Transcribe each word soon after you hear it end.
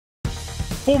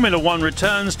Formula One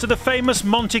returns to the famous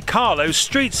Monte Carlo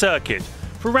street circuit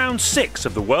for round 6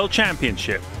 of the World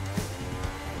Championship.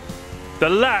 The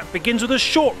lap begins with a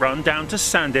short run down to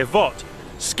Saint-Devote,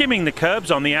 skimming the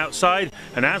curbs on the outside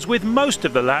and, as with most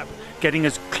of the lap, getting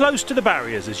as close to the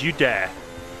barriers as you dare.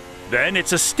 Then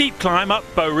it's a steep climb up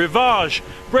Beau Rivage,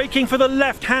 braking for the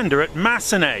left-hander at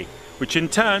Massenet, which in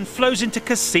turn flows into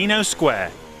Casino Square.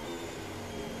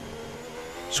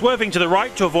 Swerving to the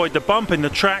right to avoid the bump in the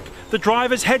track, the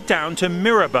drivers head down to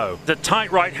Mirabeau, the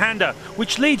tight right-hander,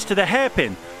 which leads to the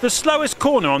hairpin, the slowest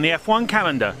corner on the F1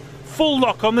 calendar. Full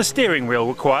lock on the steering wheel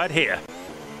required here.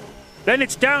 Then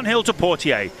it's downhill to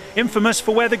Poitiers, infamous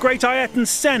for where the great Ayrton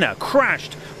Senna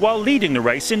crashed while leading the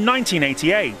race in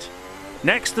 1988.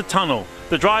 Next, the tunnel.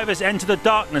 The drivers enter the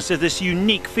darkness of this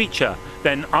unique feature,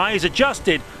 then, eyes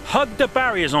adjusted, hug the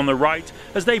barriers on the right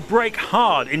as they brake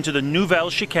hard into the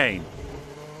Nouvelle Chicane.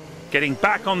 Getting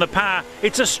back on the power,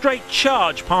 it's a straight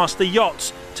charge past the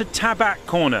yachts to Tabac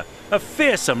Corner, a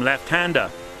fearsome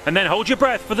left-hander. And then hold your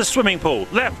breath for the swimming pool.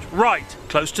 Left, right,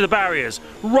 close to the barriers.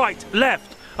 Right,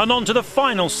 left, and on to the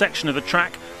final section of the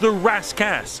track, the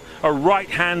Rascasse, a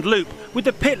right-hand loop with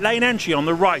the pit lane entry on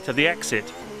the right of the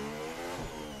exit.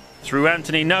 Through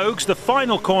Anthony Nogues, the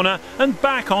final corner, and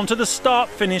back onto the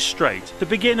start-finish straight to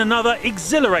begin another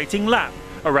exhilarating lap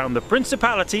around the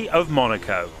Principality of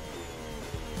Monaco.